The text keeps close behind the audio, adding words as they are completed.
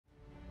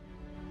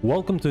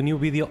Welcome to a new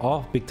video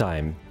of Big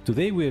Time.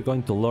 Today we are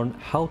going to learn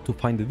how to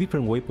find the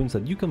different waypoints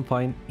that you can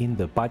find in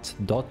the patch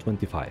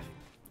 0.25.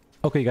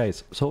 Okay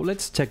guys, so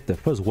let's check the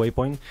first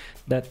waypoint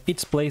that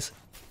it's placed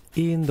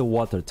in the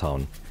water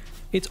town.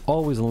 It's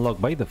always unlocked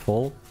by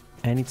default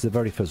and it's the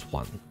very first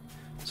one.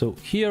 So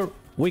here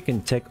we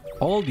can check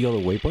all the other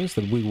waypoints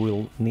that we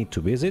will need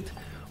to visit.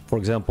 For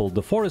example,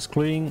 the forest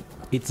clearing,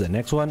 it's the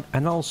next one,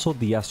 and also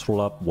the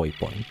Astrolab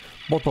waypoint.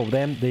 Both of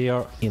them, they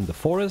are in the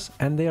forest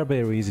and they are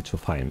very easy to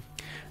find.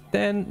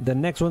 Then the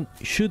next one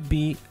should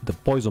be the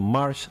poison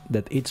marsh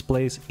that it's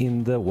placed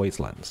in the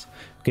wastelands.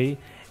 Okay,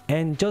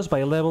 and just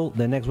by level,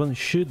 the next one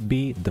should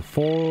be the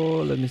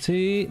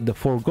the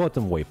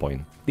forgotten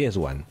waypoint. This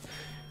one.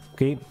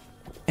 Okay,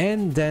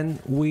 and then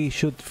we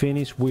should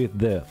finish with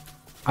the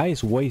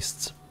ice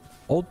wastes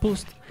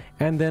outpost,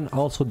 and then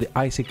also the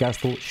Icy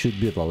Castle should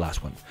be the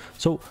last one.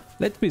 So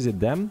let's visit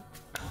them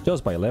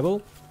just by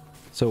level.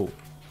 So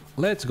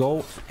let's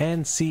go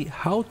and see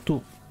how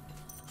to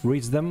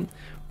reach them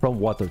from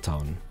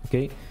Watertown.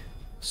 Okay,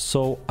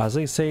 so as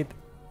I said,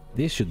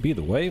 this should be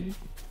the way.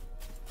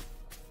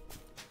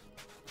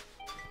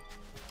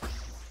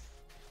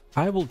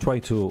 I will try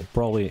to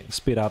probably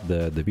speed up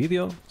the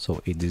video so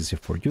it's easier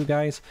for you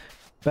guys,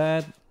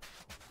 but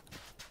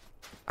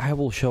I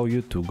will show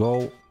you to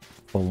go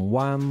from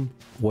one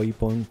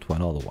waypoint to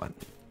another one,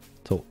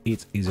 so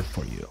it's easier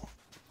for you.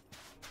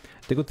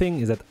 The good thing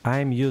is that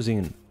I'm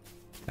using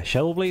a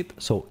shadow blade,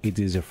 so it's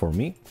easier for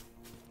me.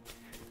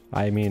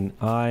 I mean,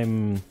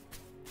 I'm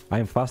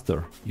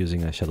faster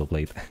using a shadow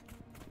blade.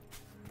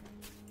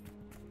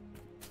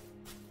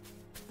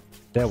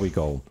 There we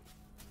go.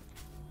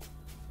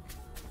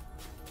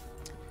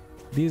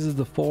 This is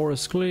the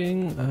forest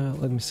clearing.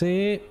 Let me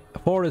see,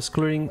 forest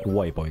clearing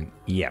waypoint.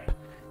 Yep.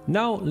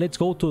 Now let's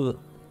go to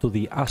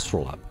the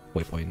Astrolab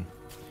waypoint.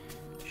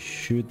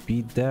 Should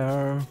be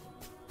there.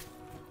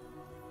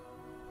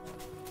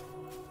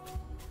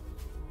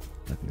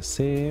 Let me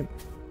see.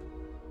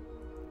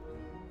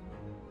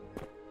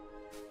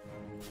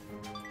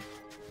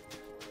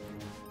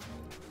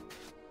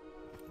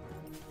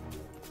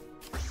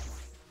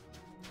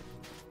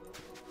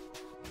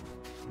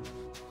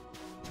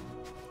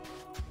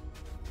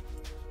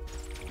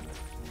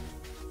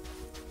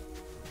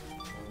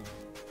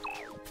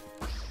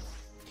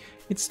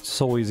 It's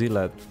so easy,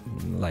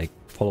 like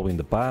following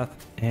the path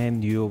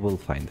and you will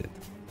find it.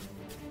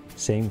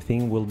 Same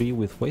thing will be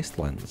with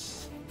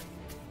wastelands.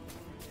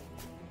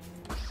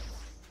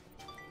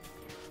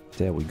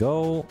 There we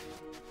go.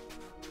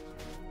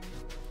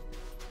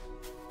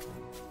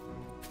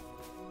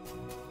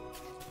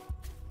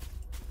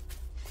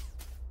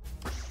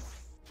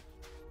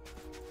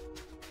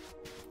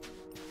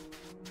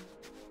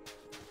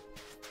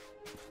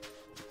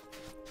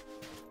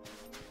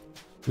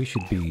 We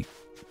should be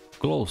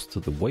close to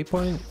the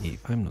waypoint,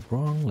 if I'm not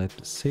wrong.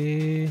 Let's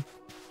see.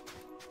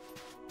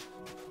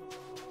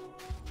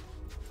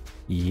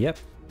 Yep,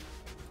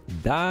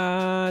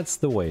 that's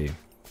the way.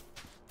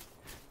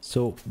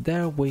 So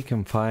there we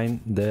can find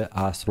the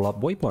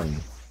Astrolab waypoint.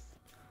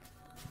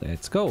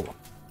 Let's go.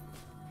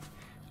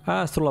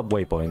 Astrolab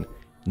waypoint.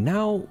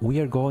 Now we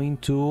are going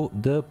to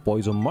the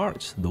poison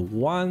marsh, the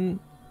one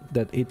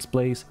that it's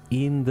placed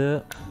in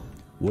the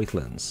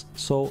wastelands.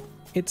 So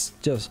it's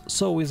just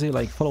so easy,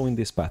 like following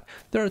this path.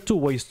 There are two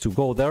ways to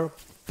go there,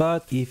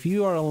 but if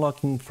you are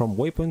unlocking from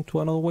waypoint to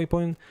another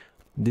waypoint,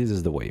 this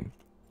is the way.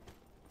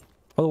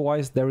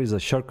 Otherwise, there is a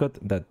shortcut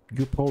that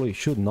you probably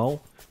should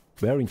know,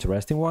 very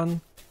interesting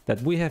one,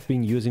 that we have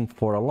been using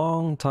for a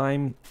long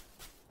time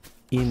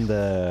in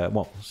the,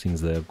 well, since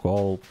the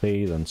gold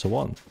phase and so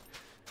on.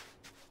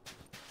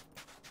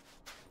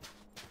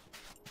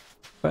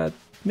 But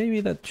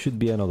maybe that should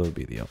be another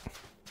video.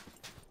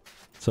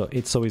 So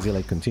it's so easy,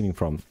 like continuing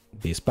from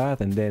this path,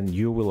 and then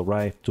you will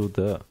arrive to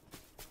the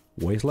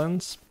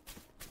wastelands.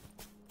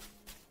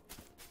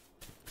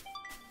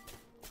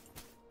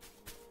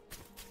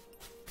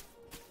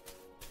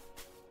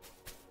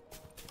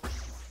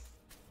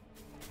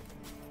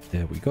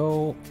 There we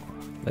go.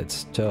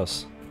 Let's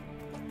just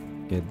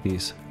get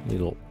this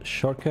little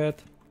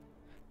shortcut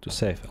to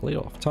save a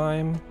little of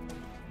time.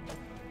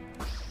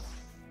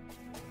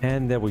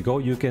 And there we go.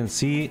 You can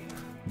see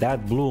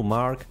that blue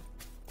mark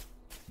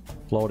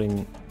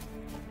floating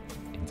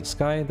in the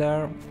sky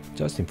there,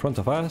 just in front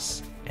of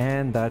us,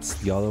 and that's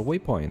the other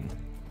waypoint.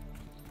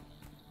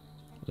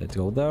 Let's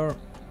go there.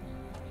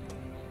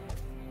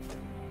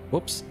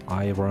 Whoops,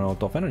 I ran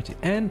out of energy.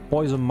 And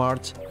poison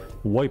marsh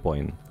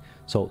waypoint.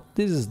 So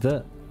this is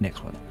the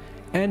next one.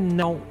 And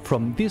now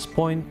from this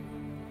point,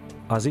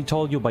 as I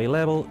told you, by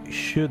level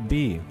should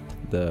be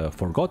the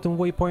forgotten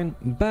waypoint,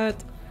 but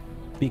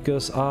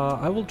because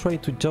I will try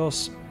to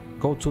just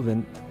go to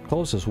the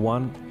closest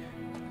one,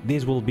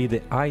 this will be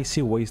the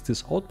Icy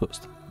Wastes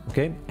outpost.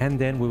 Okay, and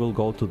then we will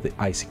go to the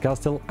Icy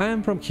Castle,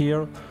 and from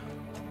here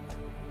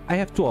I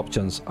have two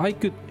options. I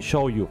could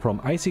show you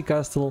from Icy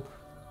Castle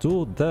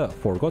to the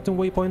forgotten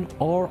waypoint,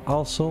 or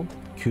also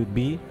could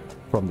be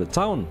from the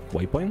town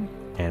waypoint,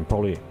 and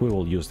probably we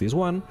will use this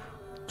one,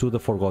 to the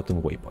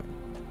forgotten waypoint.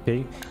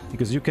 okay?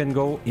 Because you can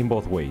go in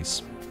both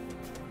ways.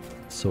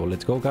 So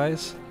let's go,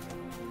 guys.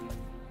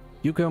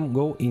 You can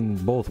go in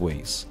both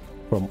ways.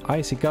 From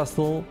Icy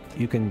Castle,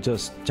 you can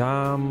just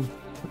jump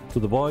to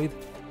the void,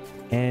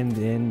 and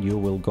then you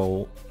will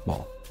go,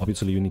 well,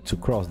 obviously you need to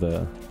cross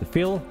the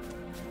field.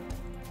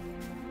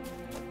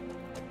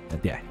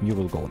 But yeah, you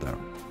will go there.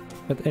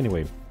 But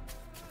anyway, it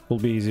will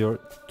be easier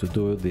to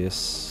do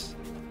this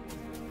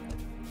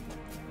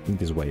in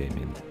this way, I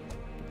mean.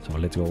 So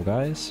let's go,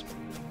 guys.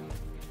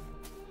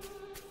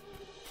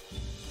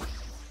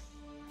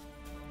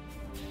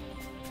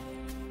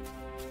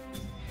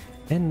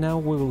 And now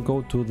we will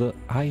go to the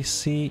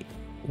Icy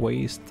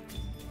Waste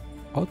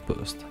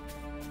Outpost.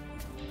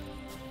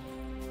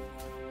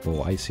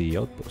 Oh, Icy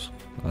Outpost,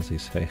 as they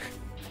say.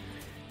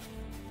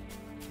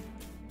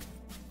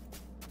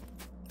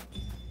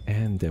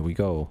 And there we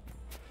go.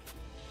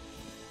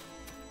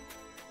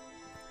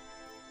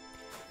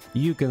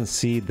 You can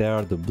see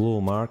there the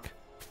blue mark.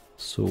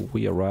 So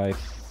we arrive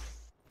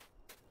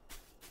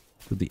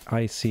to the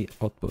Icy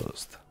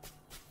Outpost.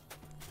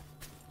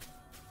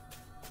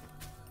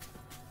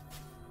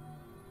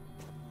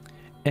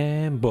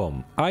 And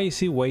boom,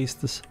 Icy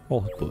Wastes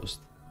Outpost.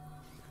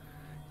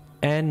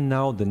 And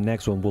now the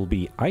next one will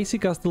be Icy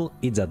Castle.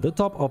 It's at the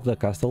top of the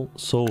castle,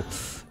 so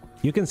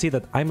you can see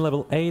that I'm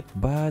level 8,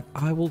 but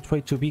I will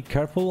try to be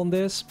careful on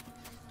this,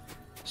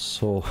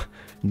 so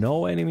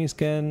no enemies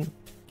can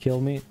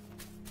kill me.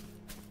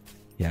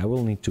 Yeah, I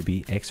will need to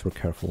be extra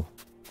careful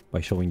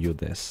by showing you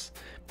this.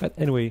 But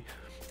anyway,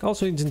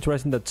 also it's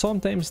interesting that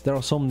sometimes there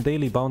are some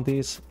daily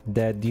bounties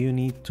that you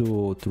need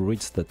to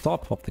reach the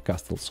top of the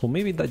castle. So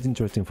maybe that's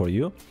interesting for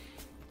you.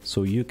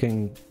 So you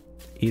can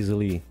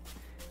easily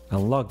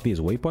unlock this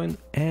waypoint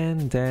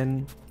and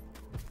then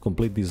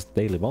complete this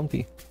daily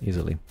bounty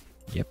easily.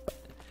 Yep.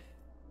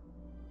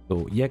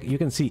 So yeah, you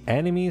can see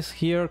enemies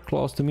here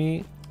close to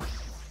me,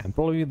 and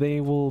probably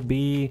they will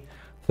be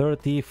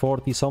 30,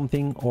 40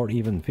 something, or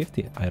even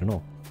 50. I don't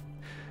know.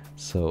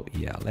 So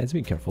yeah, let's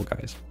be careful,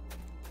 guys.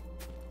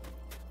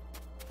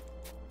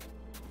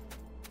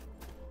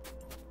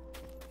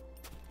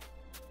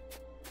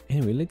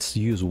 Anyway, let's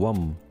use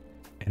one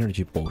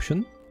energy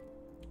potion.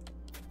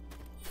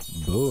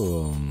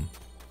 Boom.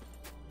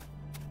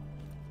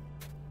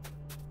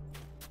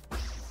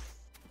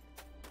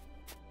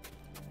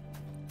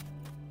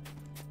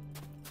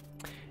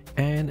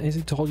 And as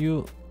I told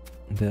you,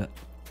 the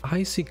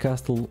Icy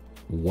Castle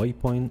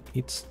waypoint,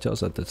 it's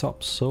just at the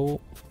top, so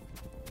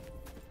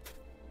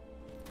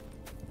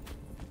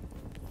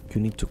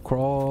you need to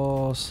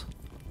cross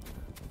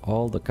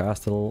all the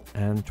castle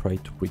and try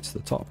to reach the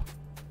top.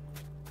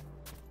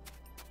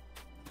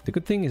 The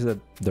good thing is that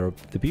the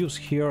views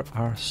here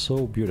are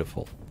so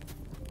beautiful.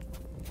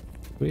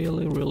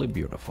 Really, really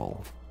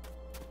beautiful.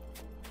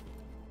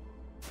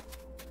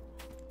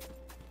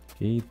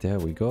 Okay, there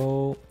we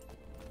go.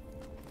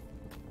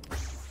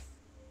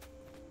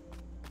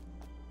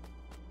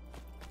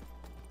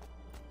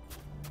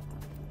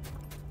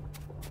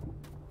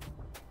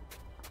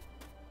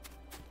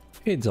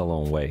 It's a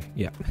long way.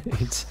 Yeah,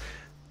 it's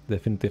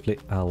definitely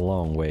a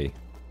long way.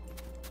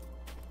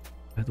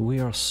 But we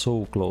are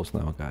so close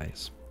now,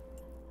 guys.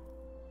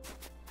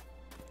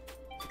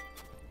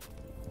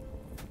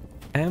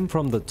 And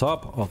from the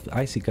top of the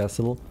Icy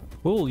Castle,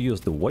 we'll use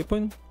the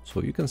waypoint,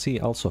 so you can see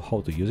also how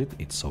to use it.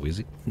 It's so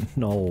easy.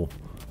 no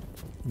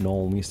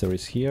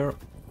mysteries here.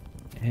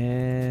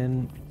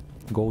 And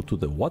go to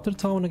the water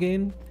town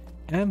again,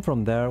 and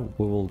from there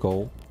we will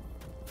go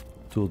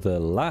to the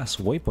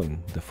last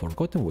waypoint, the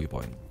forgotten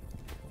waypoint.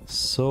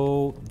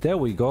 So there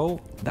we go.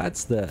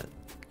 That's the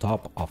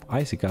top of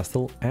Icy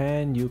Castle,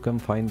 and you can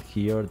find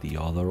here the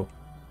other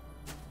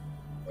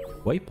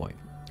waypoint,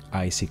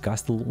 Icy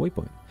Castle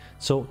waypoint.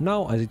 So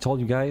now, as I told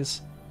you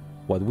guys,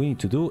 what we need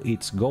to do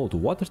is go to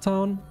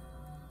Watertown,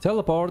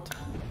 teleport,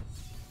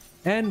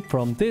 and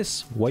from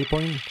this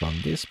waypoint, from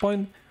this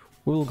point,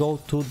 we will go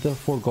to the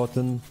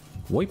forgotten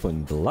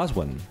waypoint, the last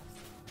one.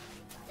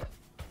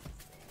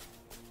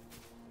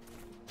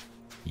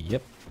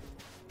 Yep.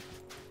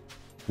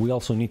 We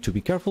also need to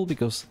be careful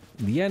because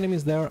the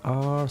enemies there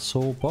are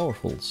so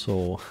powerful,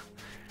 so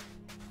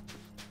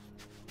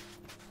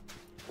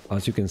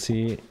as you can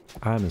see,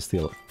 I'm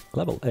still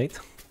level 8.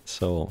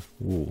 So,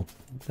 ooh,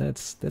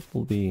 that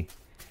will be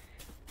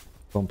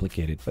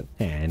complicated, but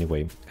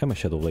anyway, I'm a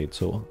Shadow Blade,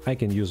 so I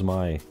can use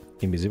my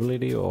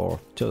invisibility or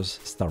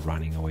just start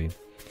running away.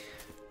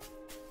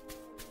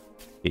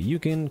 Okay, you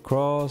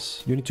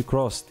need to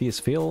cross this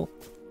field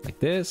like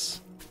this.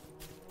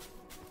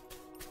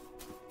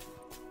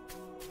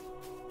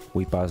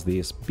 We pass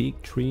this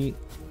big tree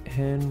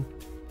and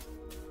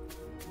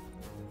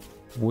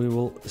we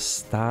will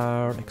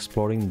start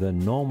exploring the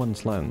no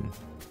man's land.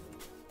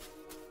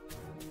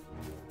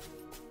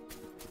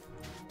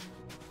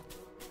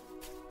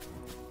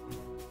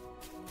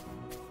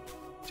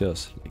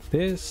 Just like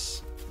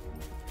this,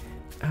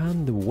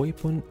 and the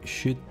waypoint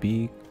should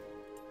be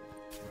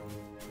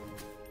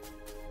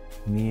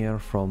near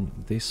from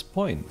this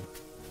point.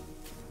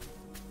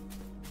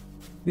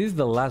 This is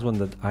the last one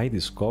that I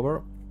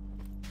discovered,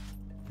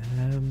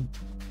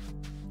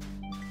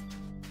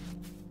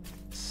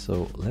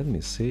 So let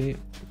me see.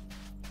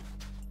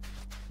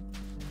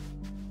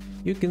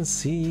 You can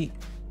see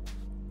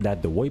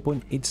that the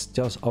waypoint it's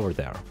just over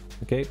there.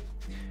 Okay,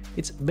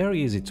 it's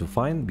very easy to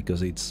find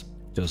because it's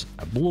just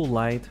a blue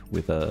light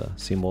with a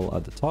symbol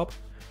at the top.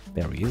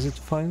 Very easy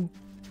to find.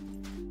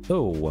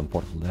 Oh, one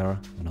portal there,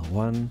 another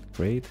one,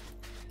 great.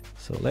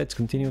 So let's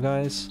continue,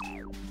 guys.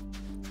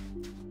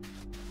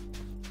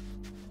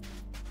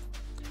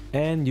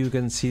 And you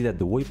can see that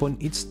the waypoint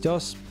it's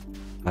just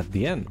at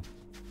the end.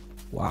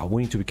 Wow,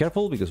 we need to be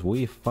careful because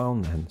we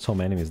found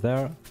some enemies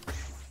there.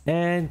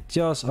 And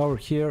just over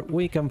here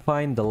we can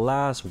find the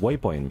last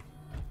waypoint,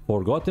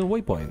 forgotten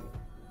waypoint.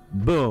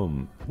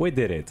 Boom, we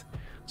did it.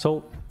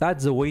 So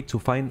that's the way to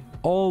find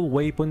all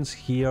waypoints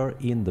here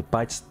in the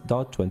patch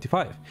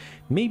 0.25.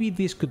 Maybe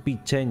this could be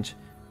changed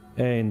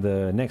in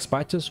the next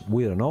patches,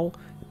 we don't know.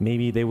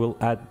 Maybe they will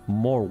add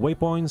more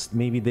waypoints,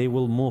 maybe they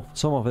will move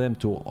some of them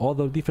to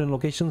other different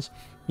locations.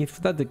 If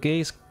that's the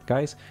case,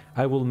 guys,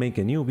 I will make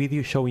a new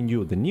video showing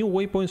you the new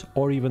waypoints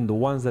or even the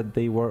ones that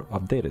they were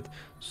updated.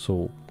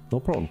 So no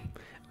problem,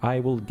 I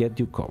will get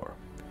you covered.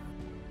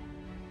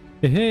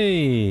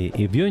 Hey,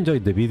 if you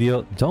enjoyed the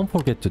video, don't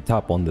forget to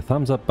tap on the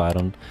thumbs up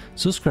button,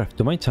 subscribe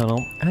to my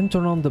channel and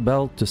turn on the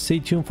bell to stay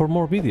tuned for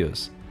more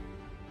videos.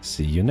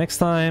 See you next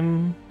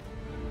time!